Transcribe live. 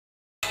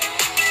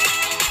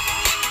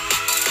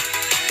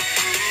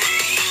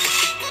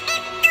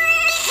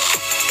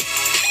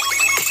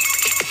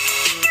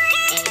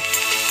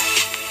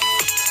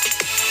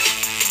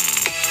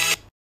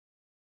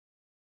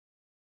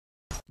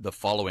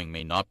following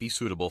may not be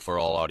suitable for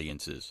all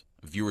audiences.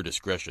 Viewer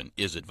discretion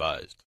is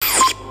advised.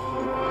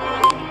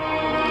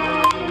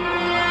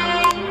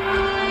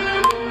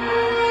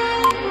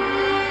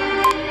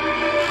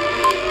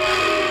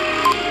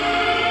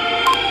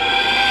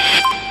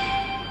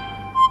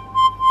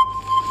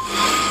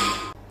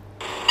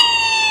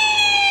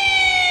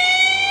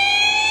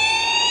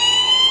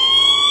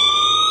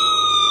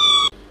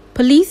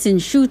 Police in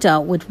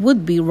shootout with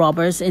would-be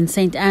robbers in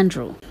St.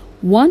 Andrew.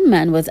 One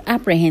man was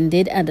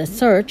apprehended and a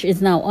search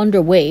is now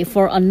underway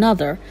for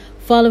another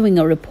following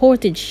a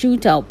reported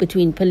shootout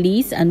between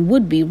police and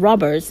would-be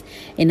robbers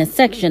in a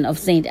section of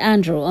St.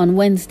 Andrew on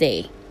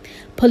Wednesday.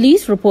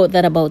 Police report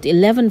that about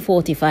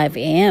 11:45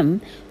 a.m.,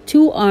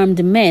 two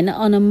armed men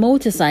on a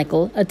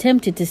motorcycle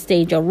attempted to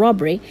stage a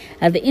robbery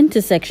at the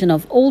intersection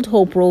of Old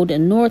Hope Road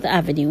and North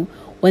Avenue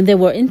when they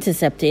were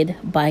intercepted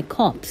by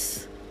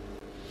cops.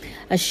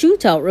 A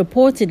shootout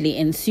reportedly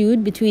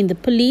ensued between the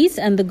police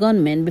and the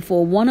gunmen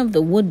before one of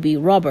the would-be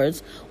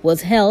robbers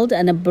was held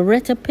and a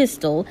Beretta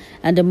pistol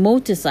and a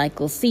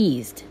motorcycle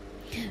seized.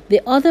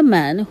 The other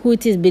man, who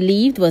it is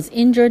believed was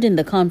injured in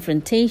the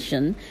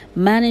confrontation,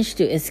 managed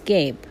to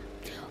escape.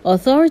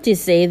 Authorities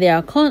say they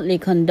are currently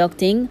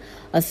conducting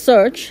a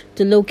search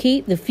to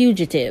locate the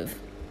fugitive.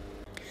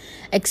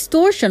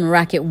 Extortion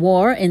racket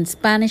war in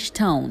Spanish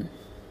Town.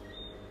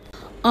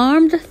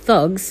 Armed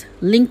thugs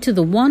linked to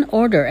the One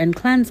Order and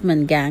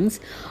Klansman gangs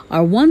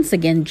are once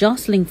again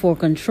jostling for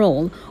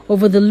control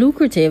over the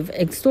lucrative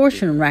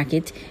extortion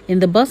racket in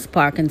the bus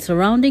park and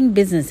surrounding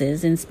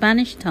businesses in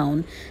Spanish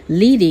Town,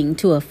 leading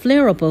to a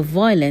flare-up of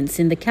violence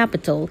in the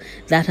capital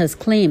that has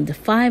claimed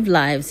 5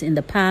 lives in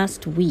the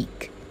past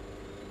week.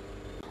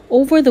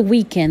 Over the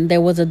weekend, there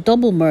was a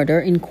double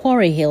murder in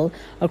Quarry Hill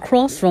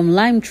across from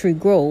Lime Tree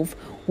Grove,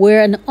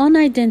 where an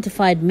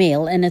unidentified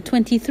male and a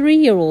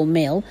 23-year-old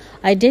male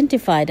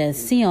identified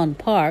as Sion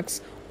Parks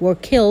were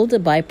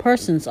killed by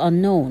persons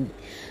unknown.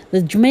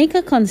 The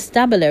Jamaica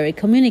Constabulary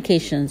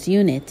Communications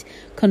Unit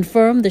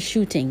confirmed the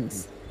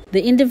shootings.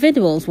 The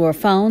individuals were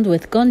found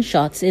with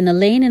gunshots in a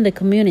lane in the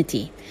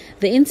community.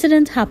 The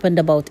incident happened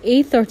about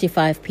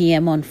 8:35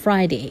 p.m. on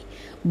Friday.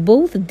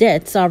 Both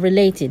deaths are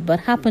related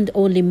but happened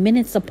only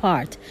minutes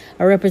apart,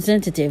 a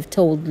representative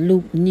told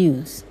Loop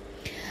News.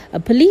 A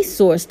police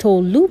source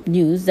told Loop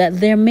News that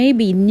there may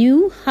be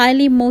new,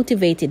 highly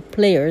motivated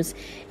players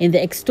in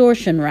the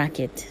extortion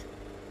racket.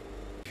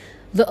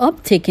 The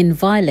uptick in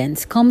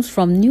violence comes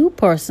from new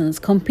persons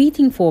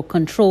competing for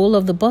control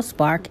of the bus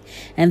park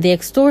and the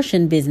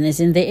extortion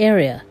business in the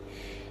area.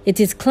 It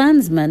is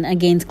Klansman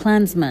against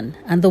Klansman,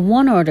 and the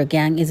One Order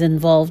gang is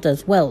involved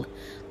as well,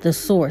 the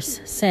source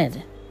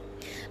said.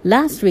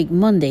 Last week,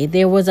 Monday,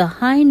 there was a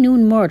high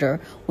noon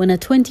murder when a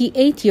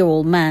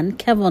 28-year-old man,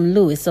 Kevin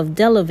Lewis of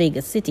De La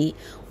Vega City,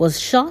 was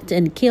shot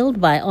and killed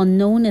by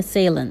unknown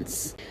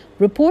assailants.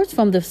 Reports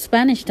from the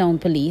Spanish Town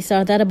police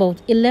are that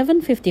about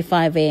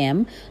 11:55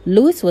 a.m.,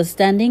 Lewis was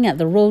standing at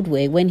the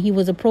roadway when he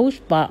was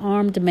approached by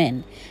armed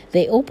men.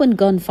 They opened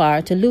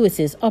gunfire to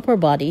Lewis's upper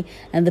body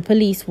and the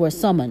police were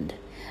summoned.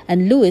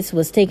 And Lewis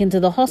was taken to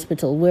the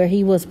hospital where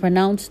he was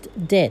pronounced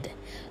dead.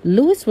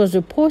 Lewis was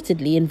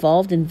reportedly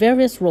involved in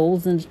various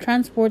roles in the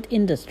transport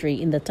industry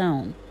in the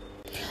town.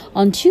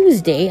 On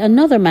Tuesday,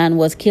 another man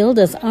was killed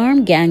as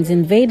armed gangs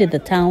invaded the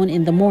town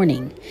in the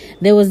morning.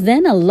 There was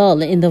then a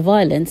lull in the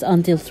violence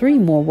until 3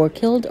 more were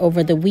killed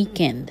over the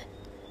weekend.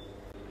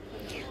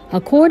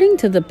 According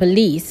to the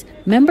police,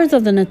 members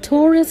of the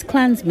notorious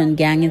Klansman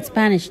gang in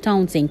Spanish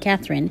Town, St.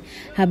 Catherine,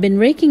 have been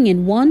raking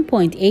in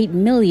 $1.8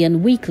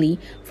 million weekly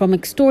from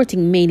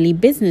extorting mainly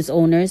business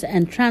owners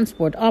and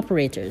transport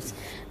operators.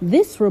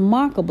 This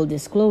remarkable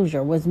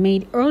disclosure was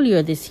made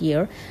earlier this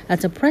year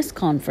at a press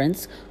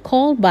conference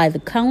called by the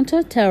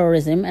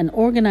Counter-Terrorism and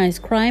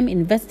Organized Crime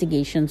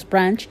Investigations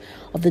Branch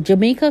of the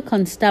Jamaica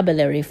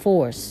Constabulary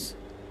Force.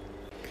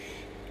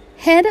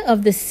 Head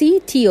of the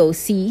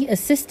CTOC,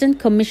 Assistant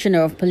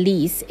Commissioner of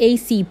Police,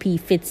 ACP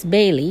Fitz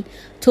Bailey,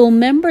 told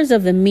members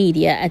of the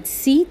media at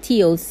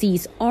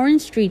CTOC's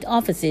Orange Street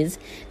offices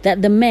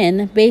that the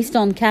men, based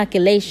on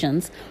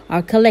calculations,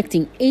 are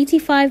collecting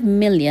 $85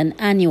 million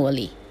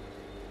annually.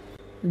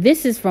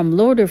 This is from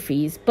loader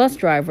fees, bus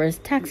drivers,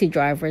 taxi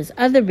drivers,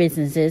 other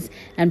businesses,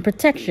 and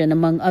protection,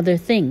 among other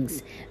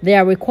things. They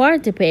are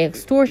required to pay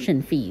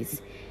extortion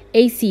fees,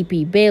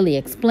 ACP Bailey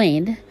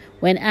explained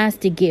when asked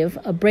to give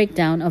a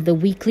breakdown of the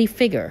weekly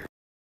figure.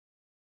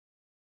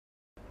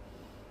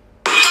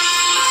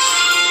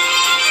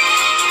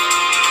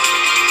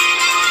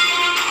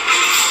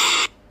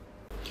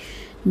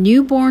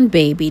 Newborn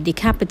baby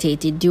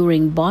decapitated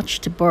during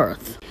botched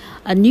birth.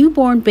 A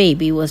newborn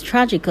baby was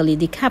tragically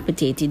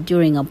decapitated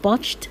during a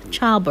botched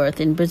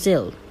childbirth in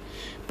Brazil.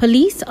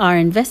 Police are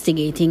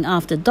investigating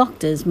after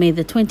doctors made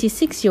the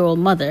 26-year-old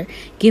mother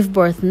give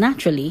birth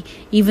naturally,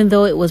 even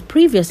though it was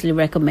previously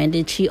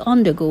recommended she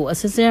undergo a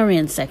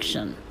cesarean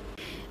section.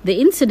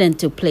 The incident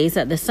took place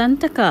at the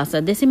Santa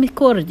Casa de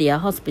Misericordia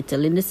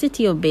Hospital in the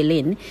city of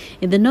Belém,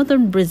 in the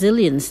northern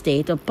Brazilian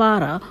state of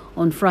Pará,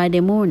 on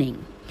Friday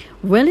morning.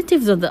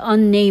 Relatives of the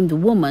unnamed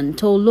woman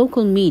told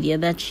local media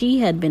that she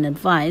had been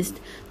advised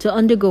to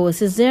undergo a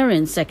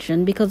cesarean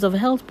section because of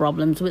health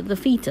problems with the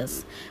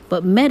fetus,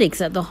 but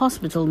medics at the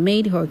hospital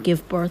made her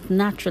give birth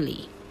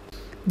naturally.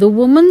 The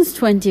woman's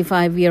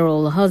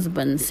 25-year-old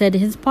husband said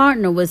his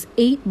partner was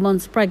 8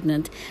 months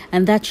pregnant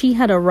and that she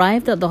had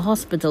arrived at the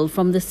hospital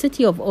from the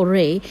city of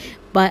Ouray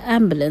by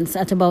ambulance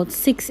at about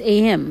 6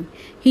 a.m.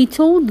 He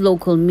told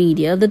local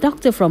media the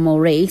doctor from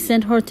Ouray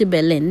sent her to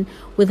Berlin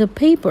with a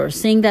paper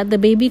saying that the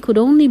baby could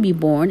only be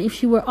born if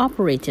she were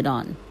operated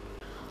on.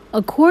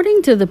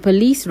 According to the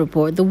police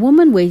report, the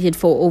woman waited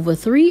for over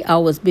 3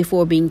 hours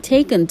before being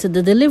taken to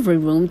the delivery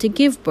room to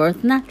give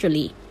birth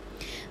naturally.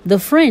 The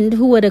friend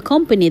who had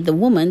accompanied the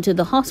woman to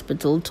the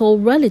hospital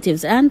told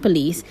relatives and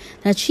police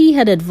that she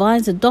had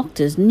advised the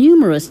doctors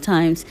numerous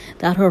times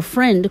that her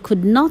friend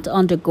could not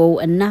undergo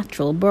a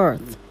natural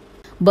birth.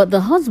 But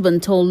the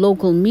husband told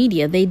local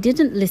media they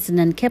didn't listen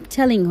and kept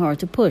telling her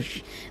to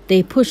push.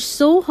 They pushed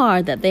so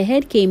hard that the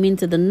head came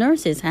into the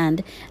nurse's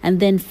hand and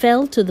then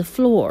fell to the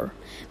floor.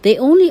 They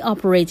only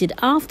operated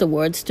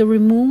afterwards to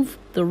remove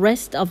the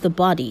rest of the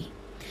body.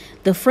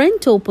 The friend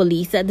told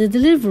police that the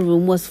delivery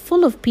room was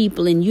full of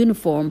people in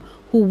uniform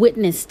who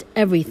witnessed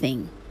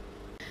everything.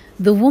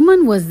 The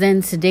woman was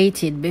then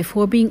sedated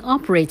before being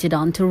operated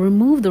on to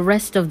remove the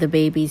rest of the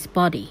baby's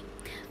body.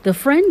 The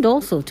friend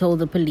also told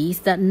the police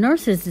that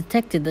nurses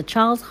detected the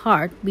child's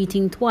heart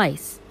beating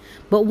twice,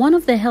 but one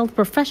of the health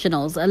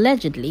professionals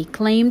allegedly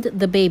claimed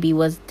the baby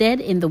was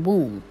dead in the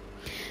womb.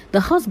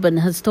 The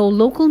husband has told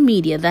local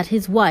media that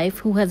his wife,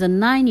 who has a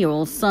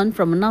 9-year-old son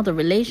from another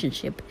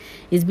relationship,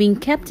 is being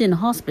kept in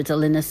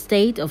hospital in a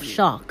state of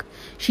shock.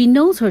 She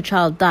knows her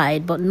child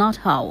died, but not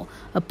how.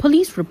 A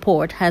police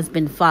report has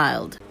been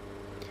filed.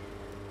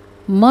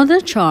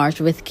 Mother charged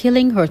with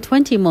killing her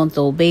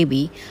 20-month-old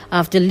baby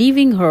after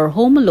leaving her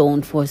home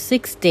alone for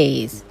 6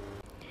 days.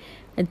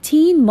 A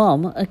teen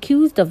mom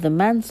accused of the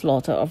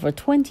manslaughter of her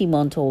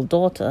 20-month-old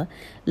daughter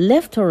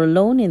left her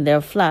alone in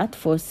their flat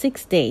for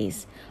 6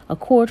 days. A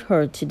court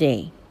heard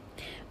today.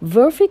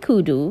 Verfi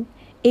Kudu,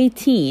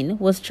 18,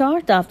 was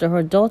charged after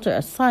her daughter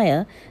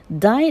Asaya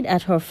died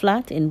at her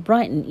flat in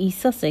Brighton,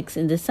 East Sussex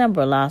in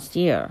December last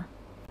year.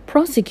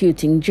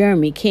 Prosecuting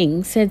Jeremy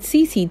King said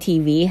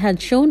CCTV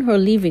had shown her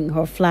leaving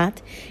her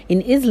flat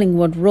in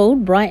Islingwood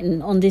Road,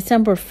 Brighton on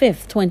December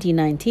 5,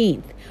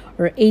 2019,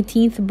 her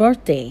 18th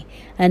birthday,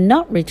 and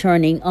not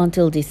returning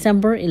until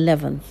December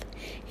 11th.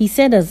 He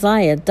said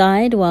Asaya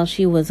died while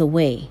she was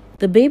away.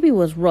 The baby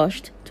was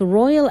rushed to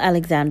Royal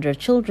Alexandra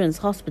Children's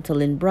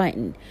Hospital in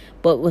Brighton,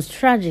 but was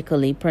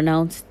tragically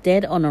pronounced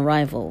dead on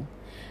arrival.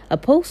 A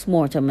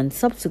post-mortem and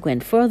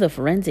subsequent further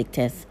forensic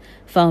tests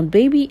found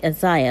baby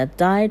Asaya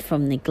died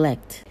from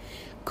neglect.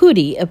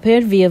 Kudi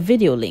appeared via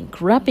video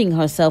link, wrapping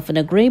herself in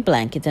a grey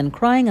blanket and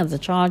crying as the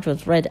charge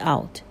was read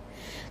out.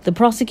 The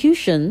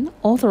prosecution,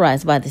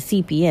 authorized by the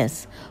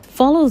CPS,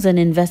 follows an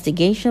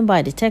investigation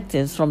by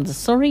detectives from the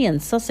Surrey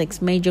and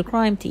Sussex Major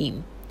Crime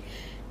Team.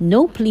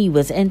 No plea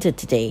was entered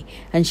today,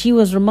 and she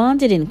was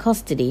remanded in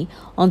custody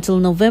until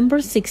November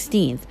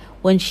 16th,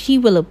 when she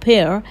will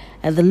appear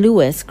at the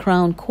Lewes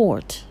Crown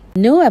Court.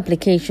 No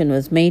application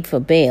was made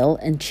for bail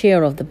and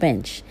chair of the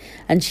bench,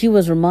 and she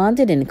was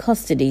remanded in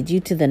custody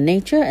due to the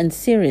nature and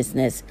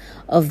seriousness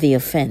of the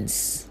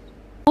offense.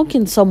 How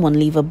can someone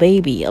leave a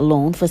baby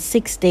alone for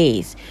 6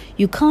 days?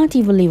 You can't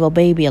even leave a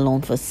baby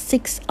alone for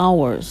 6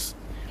 hours.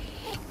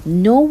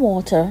 No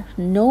water,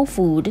 no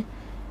food,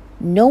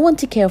 no one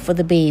to care for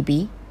the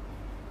baby.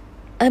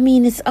 I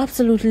mean, it's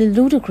absolutely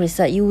ludicrous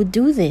that you would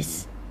do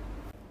this.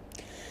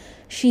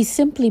 She's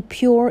simply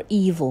pure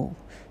evil,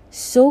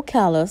 so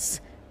callous,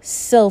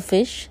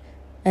 selfish,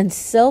 and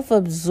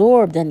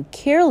self-absorbed and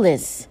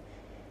careless,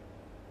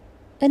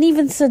 and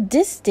even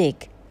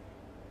sadistic.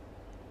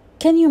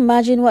 Can you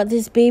imagine what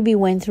this baby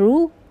went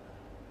through?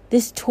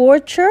 This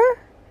torture?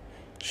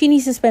 She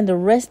needs to spend the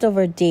rest of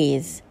her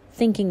days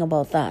thinking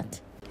about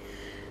that.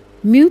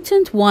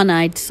 Mutant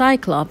one-eyed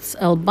Cyclops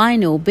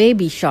albino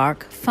baby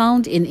shark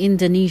found in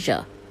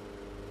Indonesia.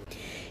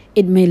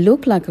 It may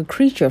look like a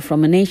creature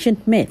from an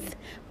ancient myth,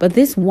 but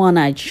this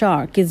one-eyed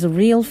shark is a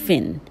real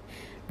fin.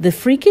 The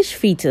freakish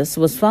fetus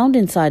was found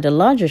inside a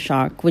larger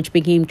shark which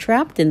became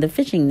trapped in the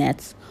fishing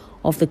nets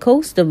off the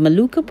coast of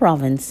Maluku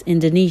province,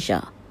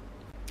 Indonesia.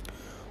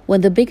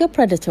 When the bigger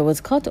predator was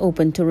cut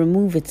open to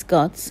remove its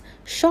guts,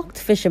 shocked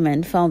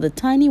fishermen found a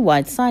tiny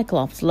white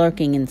cyclops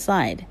lurking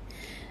inside.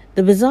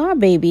 The bizarre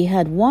baby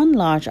had one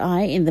large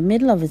eye in the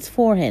middle of its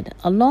forehead,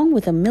 along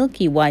with a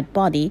milky white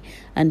body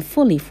and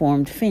fully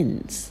formed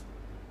fins.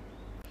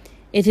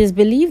 It is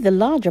believed the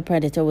larger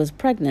predator was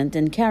pregnant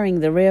and carrying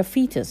the rare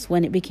fetus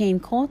when it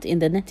became caught in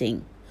the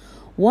netting.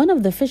 One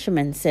of the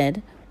fishermen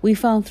said, "We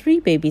found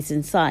 3 babies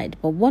inside,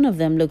 but one of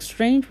them looked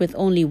strange with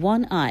only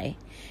one eye.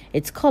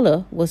 Its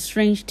color was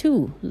strange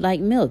too,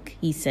 like milk,"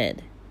 he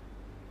said.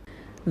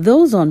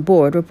 Those on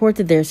board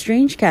reported their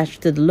strange catch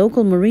to the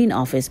local marine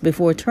office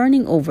before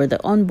turning over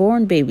the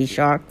unborn baby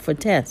shark for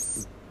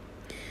tests.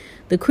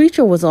 The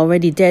creature was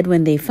already dead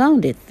when they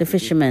found it, the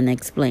fisherman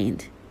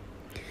explained.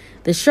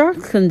 The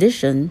shark's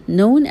condition,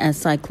 known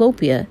as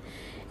cyclopia,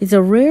 is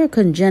a rare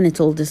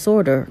congenital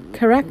disorder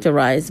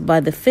characterized by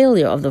the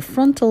failure of the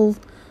frontal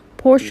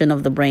portion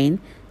of the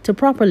brain to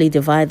properly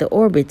divide the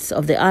orbits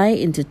of the eye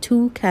into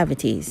two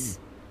cavities.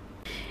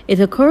 It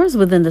occurs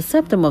within the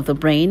septum of the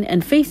brain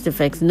and face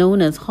defects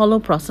known as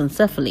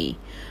holoprosencephaly,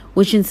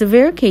 which in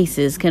severe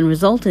cases can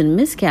result in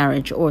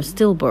miscarriage or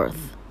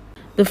stillbirth.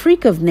 The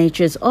freak of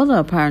nature's other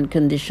apparent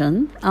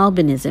condition,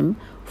 albinism,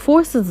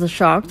 forces the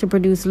shark to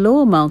produce low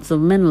amounts of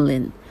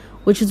melanin,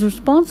 which is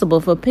responsible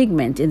for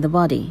pigment in the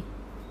body.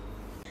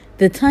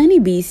 The tiny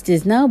beast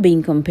is now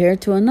being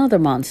compared to another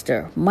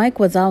monster, Mike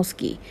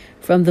Wazowski,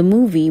 from the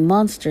movie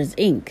Monsters,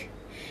 Inc.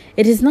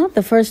 It is not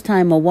the first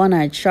time a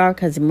one-eyed shark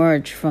has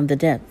emerged from the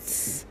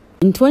depths.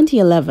 In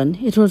 2011,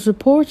 it was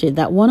reported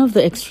that one of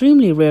the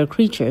extremely rare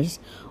creatures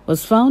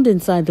was found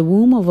inside the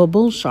womb of a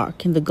bull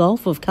shark in the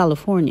Gulf of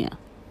California.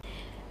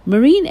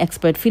 Marine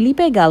expert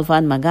Felipe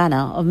Galvan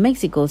Magana of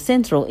Mexico's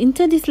Centro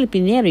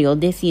Interdisciplinario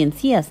de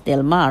Ciencias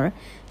del Mar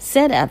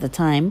said at the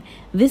time,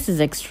 "This is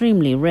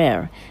extremely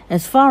rare.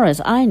 As far as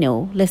I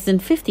know, less than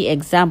 50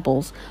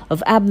 examples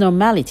of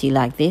abnormality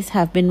like this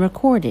have been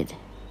recorded."